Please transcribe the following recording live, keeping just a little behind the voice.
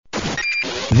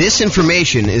This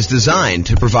information is designed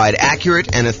to provide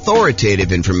accurate and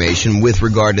authoritative information with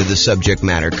regard to the subject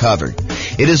matter covered.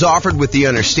 It is offered with the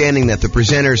understanding that the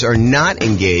presenters are not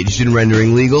engaged in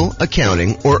rendering legal,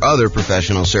 accounting, or other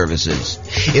professional services.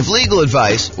 If legal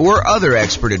advice or other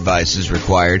expert advice is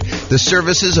required, the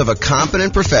services of a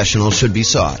competent professional should be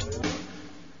sought.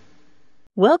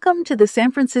 Welcome to the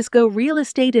San Francisco Real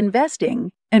Estate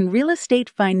Investing and Real Estate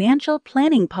Financial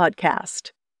Planning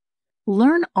Podcast.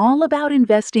 Learn all about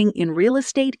investing in real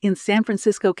estate in San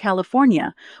Francisco,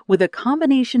 California, with a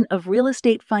combination of real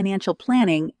estate financial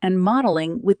planning and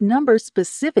modeling with numbers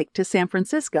specific to San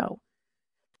Francisco.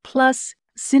 Plus,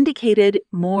 syndicated,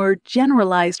 more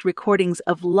generalized recordings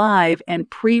of live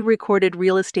and pre-recorded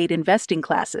real estate investing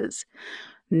classes,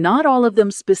 not all of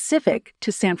them specific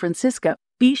to San Francisco.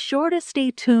 Be sure to stay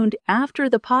tuned after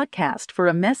the podcast for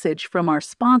a message from our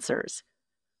sponsors.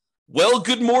 Well,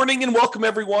 good morning and welcome,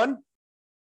 everyone.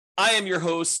 I am your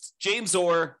host, James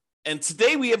Orr, and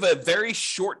today we have a very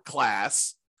short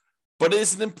class, but it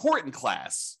is an important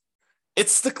class.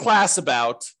 It's the class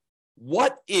about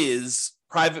what is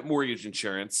private mortgage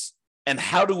insurance and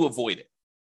how to avoid it.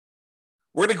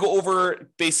 We're going to go over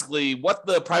basically what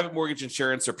the private mortgage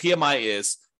insurance or PMI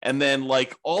is, and then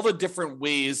like all the different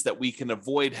ways that we can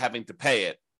avoid having to pay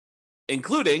it,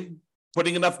 including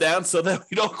putting enough down so that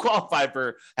we don't qualify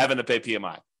for having to pay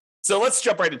PMI. So let's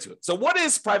jump right into it. So what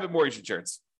is private mortgage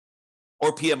insurance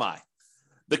or PMI?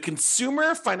 The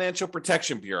Consumer Financial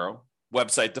Protection Bureau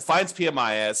website defines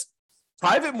PMI as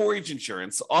private mortgage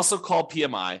insurance, also called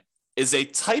PMI, is a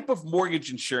type of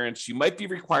mortgage insurance you might be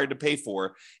required to pay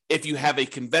for if you have a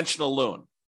conventional loan.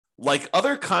 Like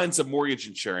other kinds of mortgage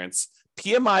insurance,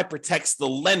 PMI protects the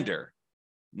lender,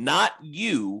 not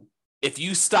you, if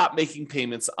you stop making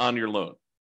payments on your loan.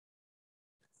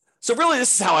 So really,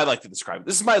 this is how I like to describe it.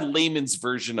 This is my layman's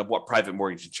version of what private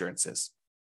mortgage insurance is.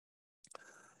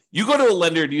 You go to a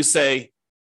lender and you say,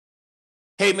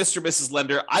 hey, Mr. and Mrs.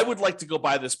 Lender, I would like to go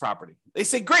buy this property. They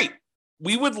say, great,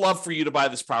 we would love for you to buy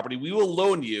this property. We will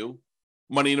loan you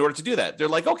money in order to do that. They're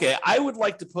like, okay, I would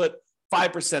like to put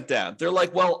 5% down. They're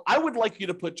like, well, I would like you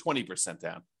to put 20%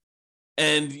 down.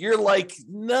 And you're like,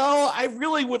 no, I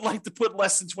really would like to put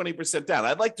less than 20% down.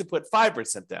 I'd like to put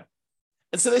 5% down.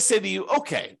 And so they say to you,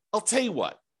 okay, I'll tell you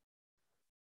what,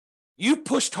 you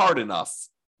pushed hard enough.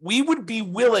 We would be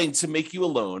willing to make you a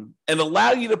loan and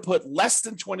allow you to put less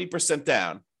than 20%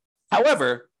 down.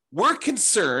 However, we're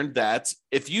concerned that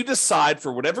if you decide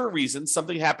for whatever reason,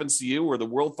 something happens to you or the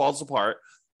world falls apart,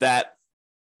 that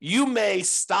you may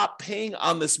stop paying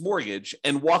on this mortgage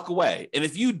and walk away. And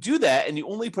if you do that and you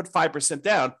only put 5%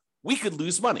 down, we could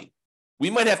lose money. We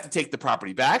might have to take the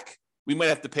property back. We might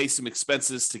have to pay some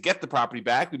expenses to get the property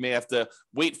back. We may have to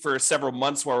wait for several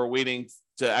months while we're waiting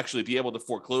to actually be able to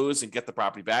foreclose and get the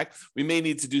property back. We may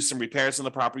need to do some repairs on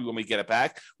the property when we get it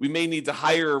back. We may need to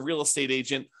hire a real estate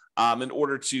agent in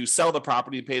order to sell the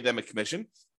property and pay them a commission.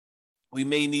 We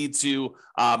may need to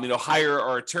hire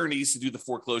our attorneys to do the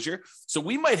foreclosure. So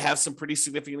we might have some pretty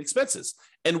significant expenses.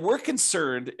 And we're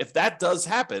concerned if that does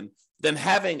happen, then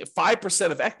having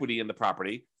 5% of equity in the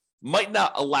property might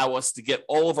not allow us to get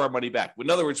all of our money back. In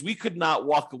other words, we could not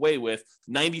walk away with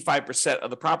 95%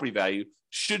 of the property value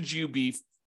should you be,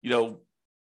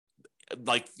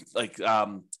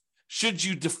 should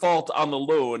you default on the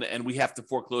loan and we have to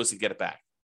foreclose and get it back.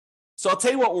 So I'll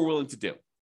tell you what we're willing to do.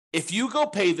 If you go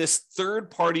pay this third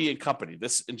party company,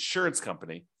 this insurance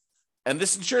company, and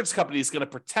this insurance company is going to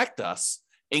protect us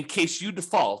in case you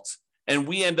default and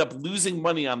we end up losing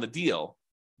money on the deal,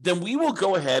 then we will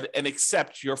go ahead and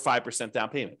accept your 5% down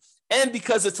payment. And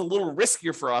because it's a little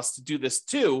riskier for us to do this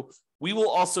too, we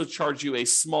will also charge you a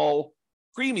small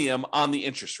premium on the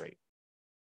interest rate.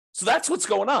 So that's what's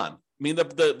going on. I mean,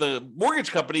 the mortgage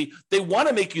company, they want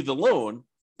to make you the loan,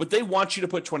 but they want you to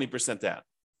put 20% down.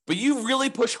 But you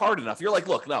really push hard enough. You're like,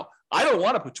 look, no, I don't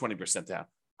want to put 20% down.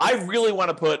 I really want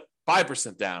to put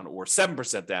 5% down or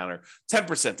 7% down or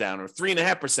 10% down or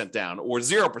 3.5% down or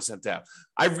 0% down.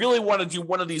 I really want to do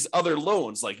one of these other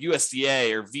loans like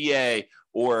USDA or VA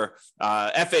or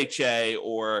FHA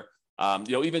or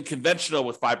even conventional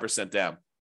with 5% down.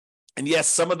 And yes,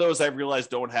 some of those I realize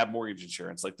don't have mortgage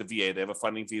insurance, like the VA. They have a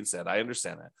funding fee instead. I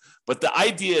understand that. But the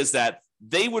idea is that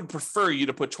they would prefer you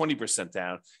to put 20%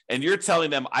 down. And you're telling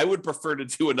them, I would prefer to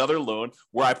do another loan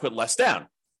where I put less down.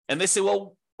 And they say,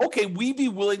 well, okay, we'd be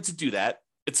willing to do that.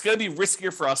 It's going to be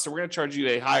riskier for us. So we're going to charge you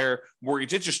a higher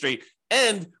mortgage interest rate.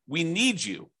 And we need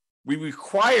you. We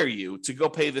require you to go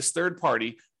pay this third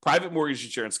party private mortgage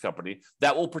insurance company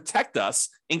that will protect us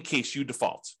in case you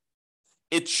default.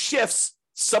 It shifts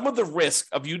some of the risk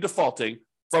of you defaulting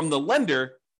from the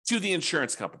lender to the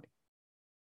insurance company.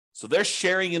 So they're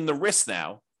sharing in the risk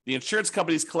now. The insurance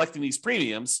company is collecting these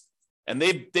premiums, and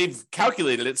they've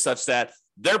calculated it such that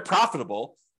they're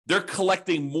profitable. They're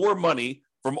collecting more money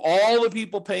from all the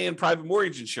people paying private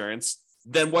mortgage insurance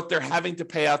than what they're having to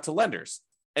pay out to lenders.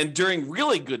 And during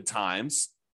really good times,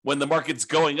 when the market's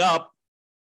going up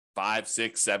 5,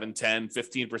 6, 7, 10,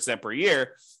 15% per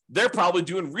year, they're probably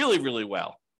doing really, really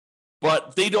well.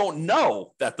 But they don't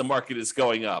know that the market is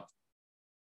going up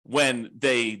when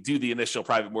they do the initial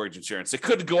private mortgage insurance. It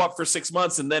could go up for 6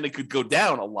 months and then it could go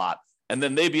down a lot. And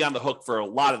then they'd be on the hook for a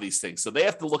lot of these things. So they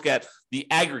have to look at the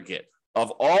aggregate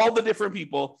of all the different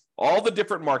people, all the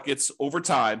different markets over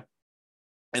time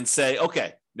and say,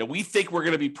 okay, now we think we're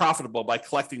going to be profitable by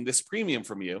collecting this premium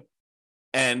from you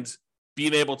and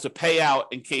being able to pay out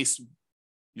in case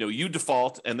you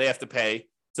default and they have to pay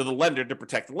to the lender to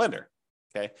protect the lender.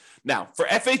 Okay. Now, for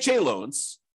FHA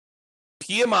loans,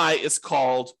 PMI is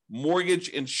called mortgage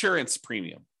insurance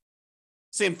premium.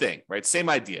 Same thing, right? Same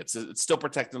idea. It's still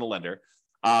protecting the lender.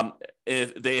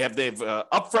 They have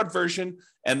upfront version,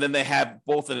 and then they have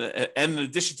both and in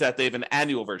addition to that, they have an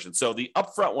annual version. So the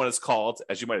upfront one is called,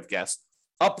 as you might have guessed,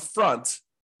 upfront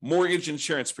mortgage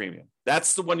insurance premium.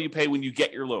 That's the one you pay when you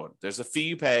get your loan. There's a fee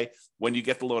you pay when you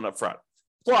get the loan upfront.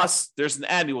 Plus, there's an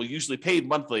annual, usually paid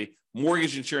monthly,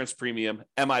 mortgage insurance premium,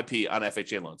 MIP, on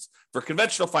FHA loans. For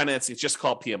conventional financing, it's just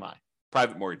called PMI,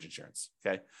 private mortgage insurance.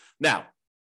 Okay. Now,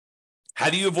 how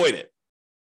do you avoid it?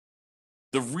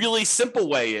 The really simple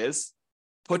way is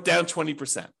put down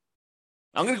 20%.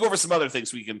 I'm going to go over some other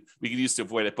things we can use to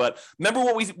avoid it. But remember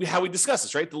how we discussed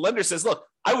this, right? The lender says, look,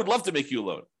 I would love to make you a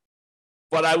loan,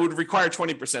 but I would require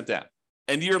 20% down.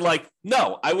 And you're like,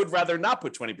 no, I would rather not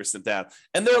put 20% down.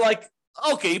 And they're like,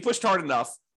 okay, you pushed hard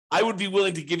enough. I would be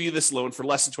willing to give you this loan for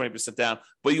less than 20% down,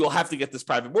 but you will have to get this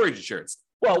private mortgage insurance.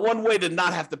 Well, one way to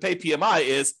not have to pay PMI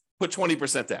is put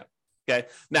 20% down. Okay.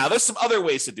 Now, there's some other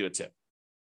ways to do it too.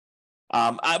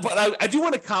 But I do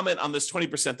want to comment on this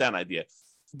 20% down idea.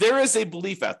 There is a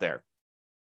belief out there,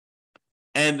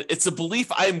 and it's a belief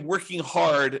I'm working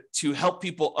hard to help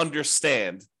people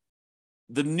understand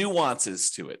the nuances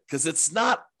to it, because it's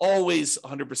not always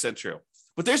 100% true.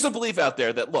 But there's a belief out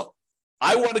there that, look,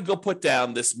 I want to go put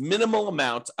down this minimal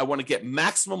amount. I want to get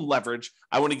maximum leverage.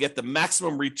 I want to get the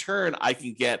maximum return I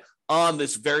can get on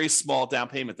this very small down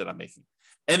payment that I'm making.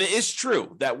 And it is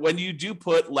true that when you do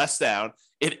put less down,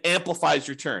 it amplifies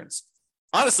returns.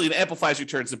 Honestly, it amplifies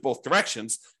returns in both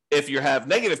directions. If you have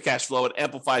negative cash flow, it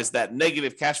amplifies that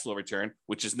negative cash flow return,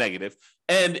 which is negative.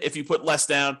 And if you put less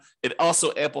down, it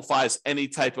also amplifies any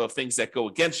type of things that go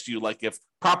against you. Like if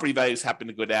property values happen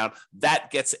to go down,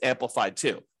 that gets amplified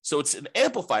too. So it's an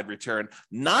amplified return,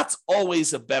 not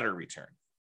always a better return.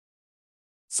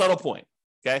 Subtle point,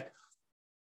 okay?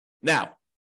 Now,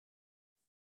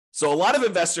 so a lot of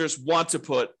investors want to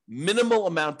put minimal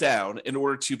amount down in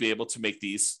order to be able to make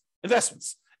these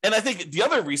investments. And I think the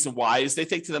other reason why is they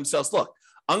think to themselves, look,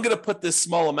 I'm going to put this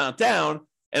small amount down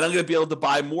and I'm going to be able to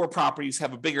buy more properties,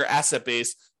 have a bigger asset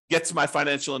base, get to my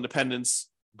financial independence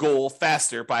goal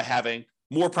faster by having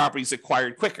more properties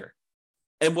acquired quicker.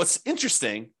 And what's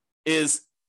interesting is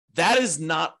that is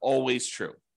not always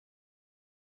true.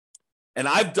 And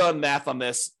I've done math on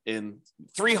this in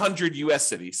 300 US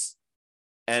cities.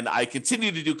 And I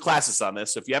continue to do classes on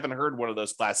this. So if you haven't heard one of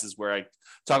those classes where I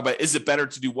talk about, is it better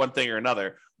to do one thing or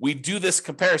another? We do this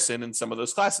comparison in some of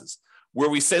those classes where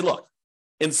we say, look,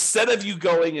 instead of you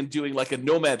going and doing like a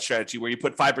nomad strategy where you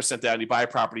put 5% down, you buy a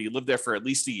property, you live there for at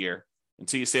least a year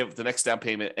until you save up the next down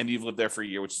payment and you've lived there for a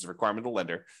year, which is a requirement of the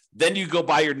lender. Then you go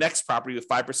buy your next property with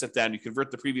 5% down, you convert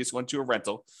the previous one to a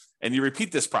rental, and you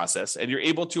repeat this process, and you're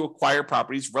able to acquire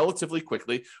properties relatively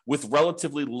quickly with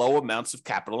relatively low amounts of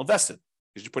capital invested,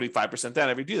 because you're putting 5% down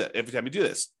every time you do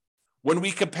this. When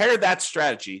we compare that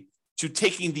strategy to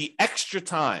taking the extra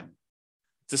time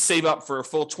to save up for a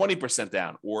full 20%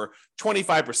 down or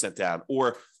 25% down,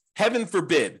 or heaven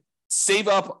forbid, save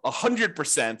up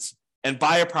 100% and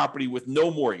buy a property with no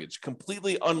mortgage,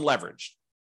 completely unleveraged,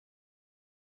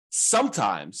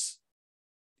 sometimes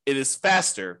it is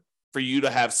faster for you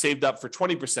to have saved up for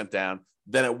 20% down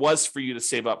than it was for you to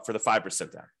save up for the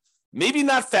 5% down. Maybe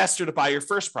not faster to buy your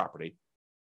first property,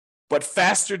 but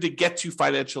faster to get to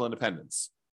financial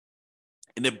independence.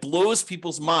 And it blows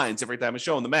people's minds every time I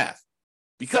show them the math,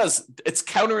 because it's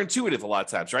counterintuitive a lot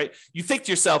of times, right? You think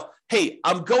to yourself, hey,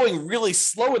 I'm going really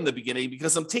slow in the beginning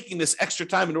because I'm taking this extra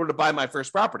time in order to buy my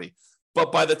first property.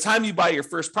 But by the time you buy your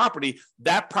first property,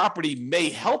 that property may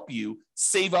help you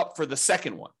save up for the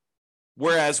second one.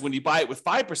 Whereas when you buy it with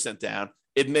 5% down,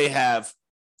 it may have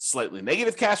slightly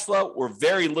negative cash flow or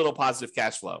very little positive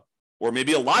cash flow, or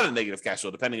maybe a lot of negative cash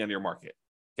flow, depending on your market.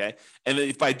 Okay. And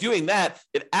if by doing that,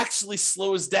 it actually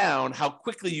slows down how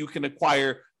quickly you can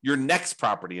acquire your next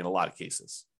property in a lot of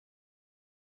cases.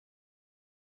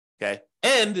 Okay.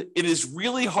 And it is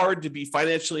really hard to be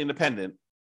financially independent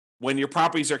when your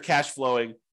properties are cash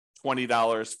flowing $20,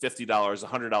 $50,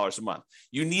 $100 a month.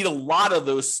 You need a lot of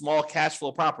those small cash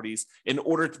flow properties in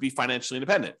order to be financially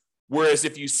independent. Whereas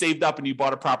if you saved up and you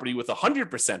bought a property with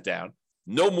 100% down,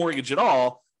 no mortgage at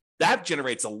all, that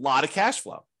generates a lot of cash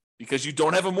flow because you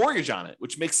don't have a mortgage on it,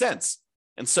 which makes sense.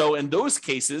 And so in those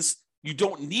cases, you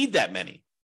don't need that many.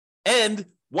 And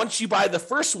once you buy the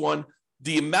first one,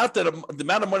 the amount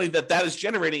of money that is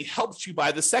generating helps you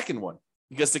buy the second one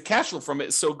because the cash flow from it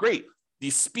is so great. The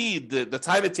speed, the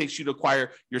time it takes you to acquire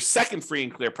your second free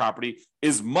and clear property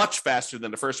is much faster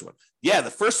than the first one. Yeah, the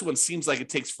first one seems like it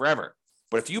takes forever.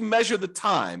 But if you measure the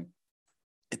time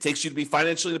it takes you to be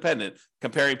financially independent,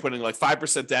 comparing putting like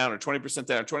 5% down or 20%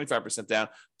 down or 25% down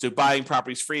to buying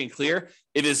properties free and clear,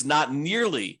 it is not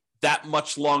nearly that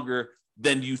much longer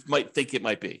than you might think it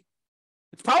might be.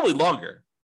 It's probably longer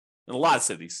in a lot of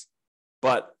cities,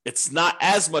 but it's not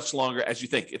as much longer as you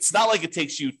think. It's not like it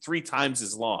takes you 3 times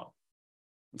as long.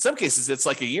 In some cases, it's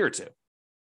like a year or two.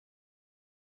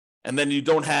 And then you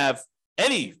don't have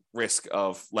any risk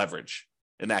of leverage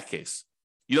in that case.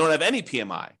 You don't have any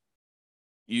PMI.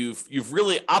 You've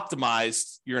really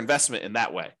optimized your investment in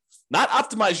that way. Not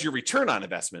optimize your return on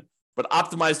investment, but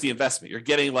optimize the investment. You're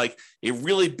getting like a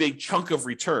really big chunk of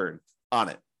return on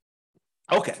it.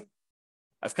 Okay,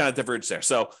 I've kind of diverged there.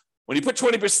 So when you put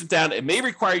 20% down, it may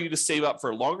require you to save up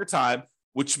for a longer time,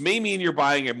 which may mean you're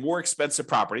buying a more expensive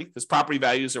property because property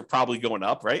values are probably going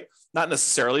up, right? Not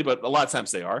necessarily, but a lot of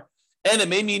times they are. And it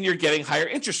may mean you're getting higher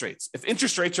interest rates. If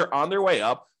interest rates are on their way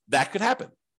up, that could happen.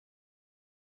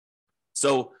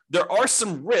 So there are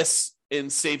some risks in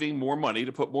saving more money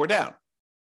to put more down.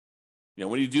 You know,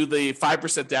 when you do the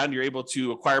 5% down, you're able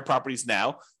to acquire properties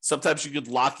now. Sometimes you could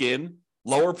lock in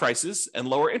lower prices and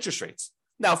lower interest rates.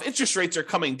 Now, if interest rates are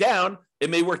coming down, it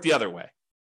may work the other way.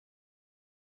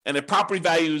 And if property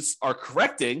values are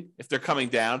correcting, if they're coming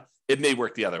down, it may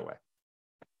work the other way.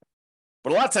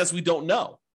 But a lot of times we don't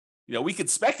know. You know, we could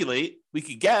speculate, we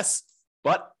could guess,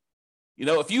 but you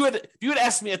know, if you had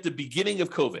asked me at the beginning of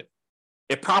COVID,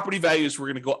 if property values were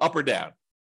going to go up or down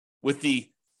with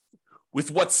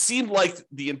what seemed like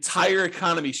the entire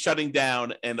economy shutting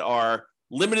down and our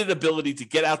limited ability to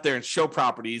get out there and show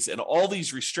properties and all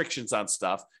these restrictions on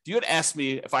stuff, if you had asked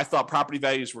me if I thought property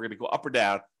values were going to go up or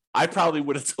down, I probably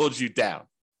would have told you down.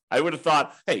 I would have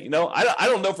thought, hey, you know, I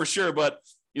don't know for sure, but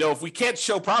you know, if we can't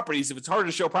show properties, if it's harder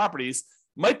to show properties,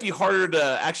 it might be harder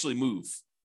to actually move.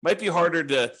 Might be harder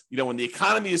to, you know, when the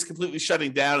economy is completely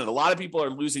shutting down and a lot of people are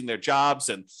losing their jobs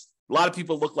and a lot of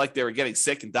people look like they were getting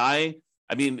sick and dying.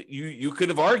 I mean, you could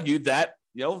have argued that,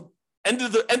 you know, end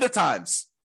of times,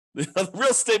 the real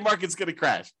estate market's going to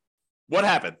crash. What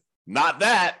happened? Not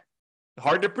that.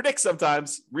 Hard to predict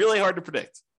sometimes. Really hard to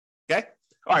predict. Okay.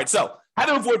 All right. So how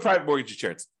to avoid private mortgage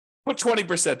insurance? Put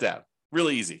 20% down.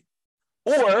 Really easy.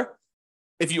 Or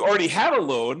if you already have a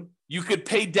loan, you could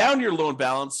pay down your loan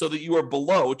balance so that you are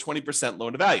below 20%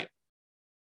 loan to value.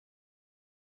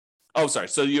 Oh, sorry.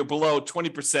 So you're below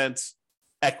 20%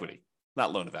 equity,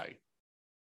 not loan to value.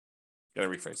 Got to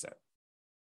rephrase that.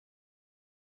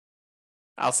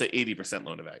 I'll say 80%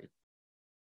 loan to value.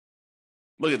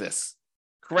 Look at this.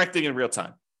 Correcting in real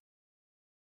time.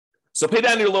 So pay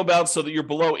down your loan balance so that you're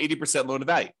below 80% loan to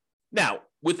value. Now,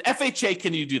 with FHA,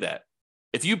 can you do that?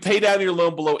 If you pay down your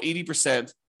loan below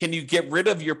 80%, can you get rid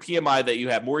of your PMI that you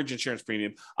have, mortgage insurance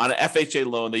premium, on an FHA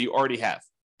loan that you already have?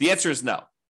 The answer is no.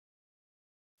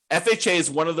 FHA is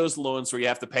one of those loans where you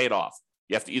have to pay it off.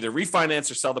 You have to either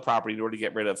refinance or sell the property in order to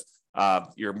get rid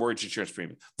of your mortgage insurance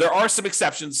premium. There are some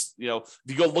exceptions. You know, if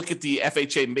you go look at the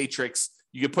FHA matrix,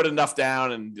 you can put enough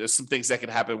down and there's some things that can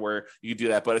happen where you can do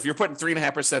that. But if you're putting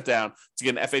 3.5% down to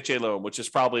get an FHA loan, which is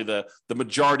probably the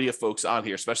majority of folks on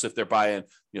here, especially if they're buying,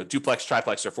 you know, duplex,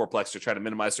 triplex, or fourplex, they're trying to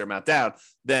minimize their amount down,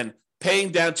 then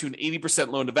paying down to an 80%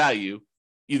 loan to value,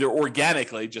 either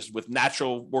organically, just with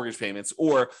natural mortgage payments,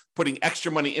 or putting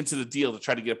extra money into the deal to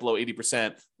try to get below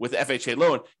 80% with FHA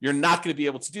loan, you're not going to be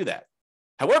able to do that.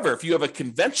 However, if you have a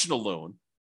conventional loan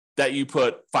that you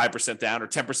put 5% down or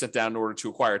 10% down in order to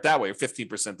acquire it that way, or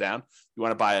 15% down, you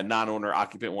want to buy a non-owner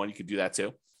occupant one, you could do that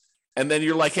too. And then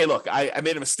you're like, hey, look, I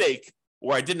made a mistake,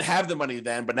 or I didn't have the money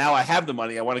then, but now I have the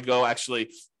money. I want to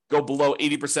go below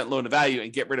 80% loan to value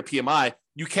and get rid of PMI.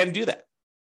 You can do that.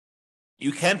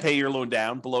 You can pay your loan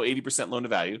down below 80% loan to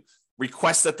value,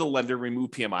 request that the lender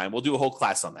remove PMI, and we'll do a whole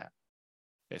class on that.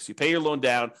 Okay, so you pay your loan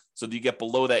down so that you get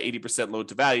below that 80% loan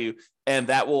to value, and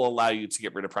that will allow you to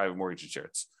get rid of private mortgage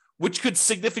insurance. which could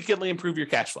significantly improve your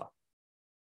cash flow.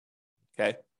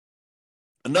 Okay.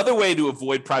 Another way to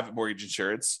avoid private mortgage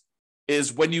insurance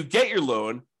is when you get your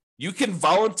loan, you can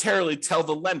voluntarily tell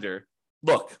the lender,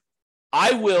 look,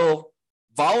 I will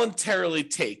voluntarily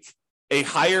take a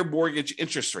higher mortgage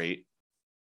interest rate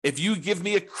if you give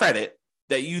me a credit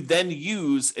that you then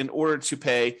use in order to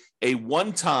pay a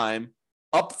one-time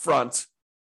upfront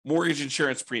mortgage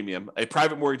insurance premium, a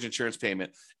private mortgage insurance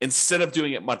payment, instead of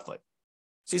doing it monthly.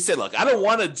 So you say, look, I don't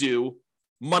want to do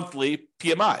monthly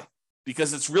PMI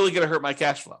because it's really going to hurt my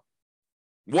cash flow.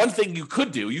 One thing you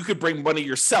could do, you could bring money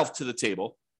yourself to the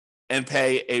table and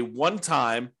pay a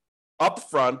one-time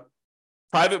upfront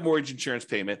private mortgage insurance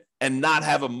payment and not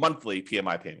have a monthly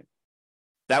PMI payment.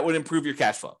 That would improve your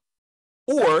cash flow.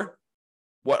 Or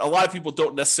what a lot of people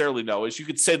don't necessarily know is you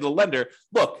could say to the lender,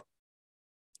 look,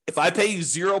 if I pay you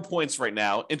 0 points right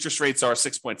now, interest rates are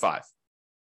 6.5.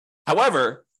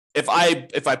 However, if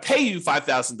I pay you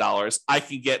 $5,000, I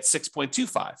can get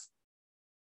 6.25.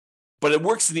 But it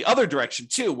works in the other direction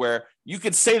too, where you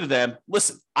could say to them,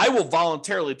 listen, I will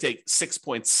voluntarily take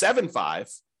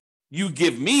 6.75. You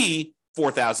give me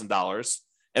 $4,000,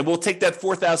 and we'll take that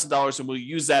 $4,000 and we'll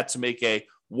use that to make a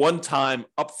one-time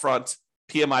upfront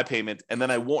PMI payment, and then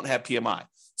I won't have PMI.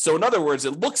 So in other words,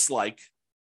 it looks like,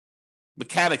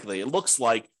 mechanically, it looks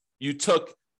like you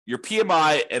took your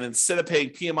PMI and instead of paying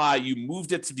PMI, you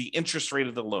moved it to the interest rate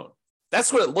of the loan.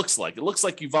 That's what it looks like. It looks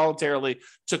like you voluntarily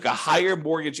took a higher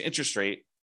mortgage interest rate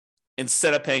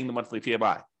instead of paying the monthly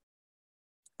PMI.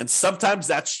 And sometimes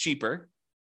that's cheaper.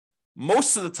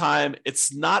 Most of the time,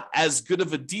 it's not as good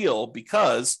of a deal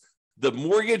because the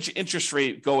mortgage interest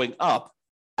rate going up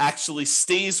actually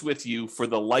stays with you for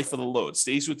the life of the loan,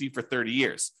 stays with you for 30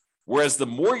 years. Whereas the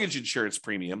mortgage insurance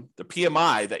premium, the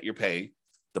PMI that you're paying,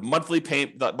 the monthly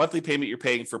payment you're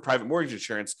paying for private mortgage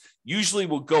insurance usually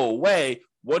will go away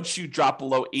once you drop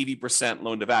below 80%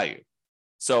 loan to value.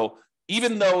 So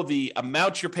even though the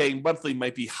amount you're paying monthly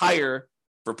might be higher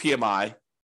for PMI,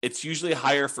 it's usually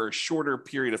higher for a shorter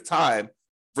period of time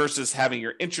versus having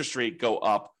your interest rate go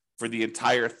up for the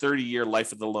entire 30-year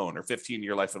life of the loan or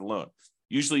 15-year life of the loan.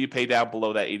 Usually you pay down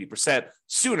below that 80%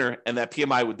 sooner, and that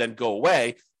PMI would then go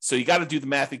away. So you got to do the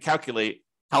math and calculate,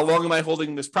 how long am I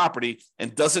holding this property,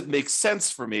 and does it make sense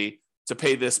for me to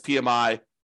pay this PMI,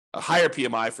 a higher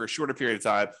PMI for a shorter period of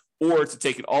time, or to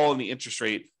take it all in the interest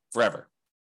rate forever?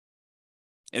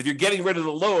 And if you're getting rid of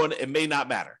the loan, it may not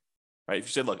matter, right? If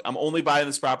you say, look, I'm only buying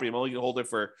this property, I'm only going to hold it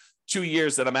for 2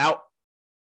 years, then I'm out,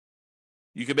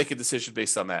 you can make a decision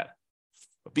based on that.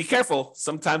 But be careful.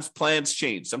 Sometimes plans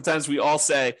change. Sometimes we all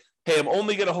say, hey, I'm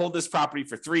only going to hold this property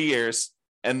for 3 years.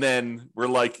 And then we're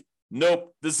like,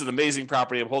 nope, this is an amazing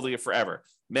property. I'm holding it forever.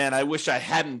 Man, I wish I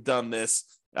hadn't done this,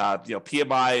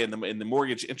 PMI and the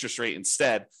mortgage interest rate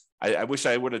instead. I wish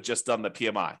I would have just done the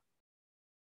PMI.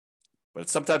 But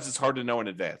sometimes it's hard to know in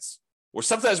advance. Or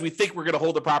sometimes we think we're going to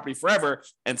hold the property forever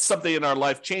and something in our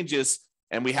life changes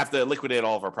and we have to liquidate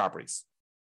all of our properties.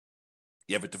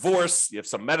 You have a divorce, you have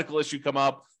some medical issue come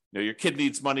up, your kid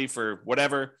needs money for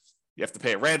whatever, you have to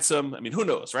pay a ransom. I mean, who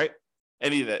knows, right?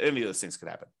 Any of those things could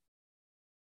happen.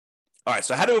 All right,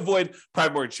 so how to avoid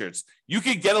private mortgage insurance? You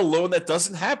could get a loan that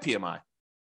doesn't have PMI.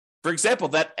 For example,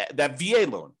 that VA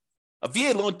loan. A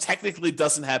VA loan technically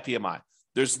doesn't have PMI.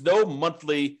 There's no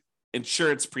monthly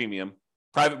insurance premium,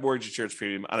 private mortgage insurance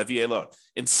premium on a VA loan.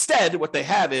 Instead, what they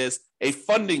have is a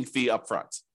funding fee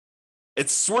upfront.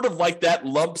 It's sort of like that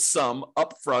lump sum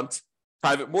upfront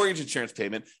private mortgage insurance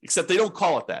payment, except they don't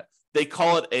call it that. They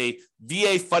call it a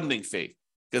VA funding fee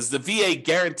because the VA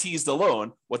guarantees the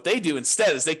loan. What they do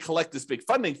instead is they collect this big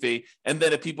funding fee, and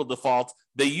then if people default,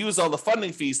 they use all the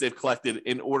funding fees they've collected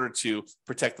in order to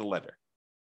protect the lender.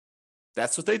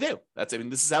 That's what they do.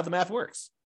 This is how the math works.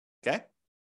 Okay?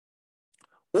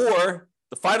 Or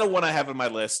the final one I have on my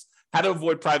list, how to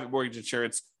avoid private mortgage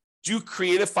insurance, do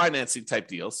creative financing type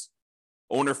deals.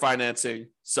 Owner financing,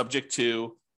 subject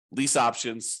to, lease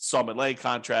options, installment land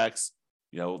contracts,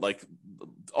 like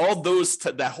all those,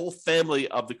 that whole family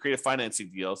of the creative financing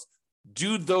deals,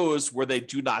 do those where they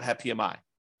do not have PMI.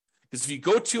 Because if you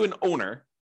go to an owner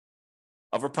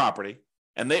of a property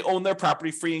and they own their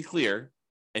property free and clear,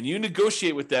 and you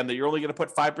negotiate with them that you're only going to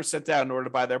put 5% down in order to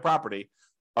buy their property,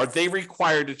 are they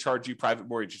required to charge you private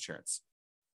mortgage insurance?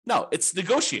 No, it's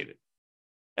negotiated.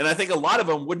 And I think a lot of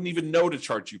them wouldn't even know to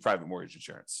charge you private mortgage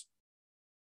insurance.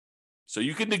 So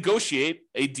you can negotiate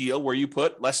a deal where you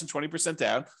put less than 20%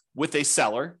 down with a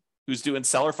seller who's doing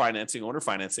seller financing, owner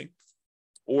financing,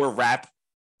 or wrap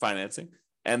financing,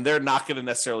 and they're not going to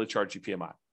necessarily charge you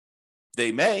PMI.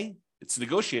 They may, it's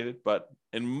negotiated, but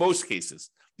in most cases,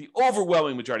 the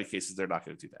overwhelming majority of cases, they're not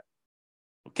going to do that.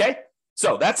 Okay?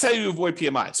 So that's how you avoid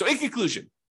PMI. So in conclusion,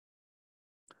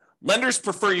 lenders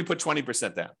prefer you put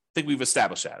 20% down. I think we've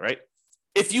established that, right?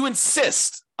 If you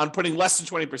insist on putting less than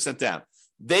 20% down,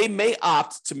 they may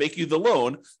opt to make you the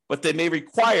loan, but they may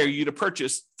require you to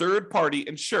purchase third-party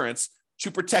insurance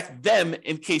to protect them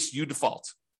in case you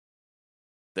default.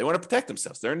 They want to protect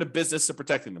themselves. They're in the business of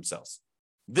protecting themselves.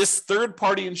 This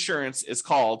third-party insurance is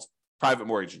called private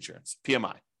mortgage insurance,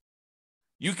 PMI.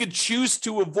 You could choose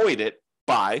to avoid it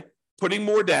by putting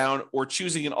more down or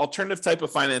choosing an alternative type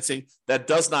of financing that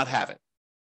does not have it.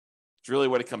 It's really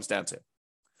what it comes down to.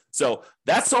 So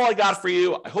that's all I got for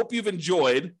you. I hope you've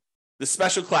enjoyed this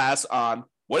special class on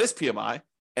what is PMI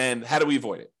and how do we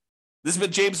avoid it. This has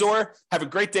been James Orr. Have a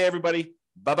great day, everybody.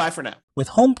 Bye-bye for now. With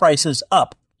home prices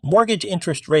up, mortgage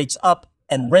interest rates up,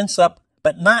 and rents up,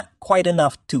 but not quite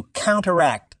enough to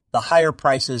counteract the higher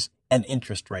prices and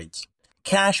interest rates.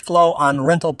 Cash flow on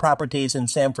rental properties in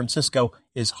San Francisco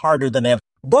is harder than ever.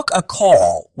 Book a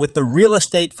call with the Real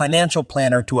Estate Financial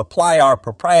Planner to apply our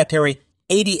proprietary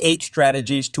 88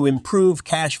 strategies to improve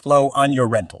cash flow on your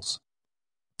rentals.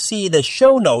 See the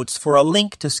show notes for a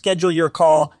link to schedule your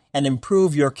call and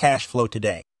improve your cash flow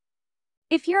today.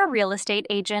 If you're a real estate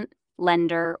agent,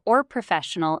 lender, or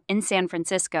professional in San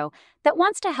Francisco that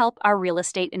wants to help our real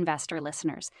estate investor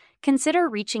listeners, consider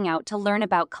reaching out to learn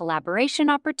about collaboration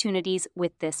opportunities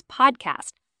with this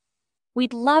podcast.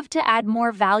 We'd love to add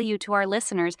more value to our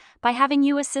listeners by having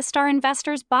you assist our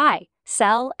investors buy,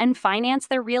 sell, and finance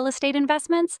their real estate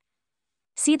investments.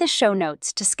 See the show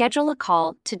notes to schedule a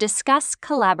call to discuss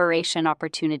collaboration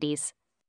opportunities.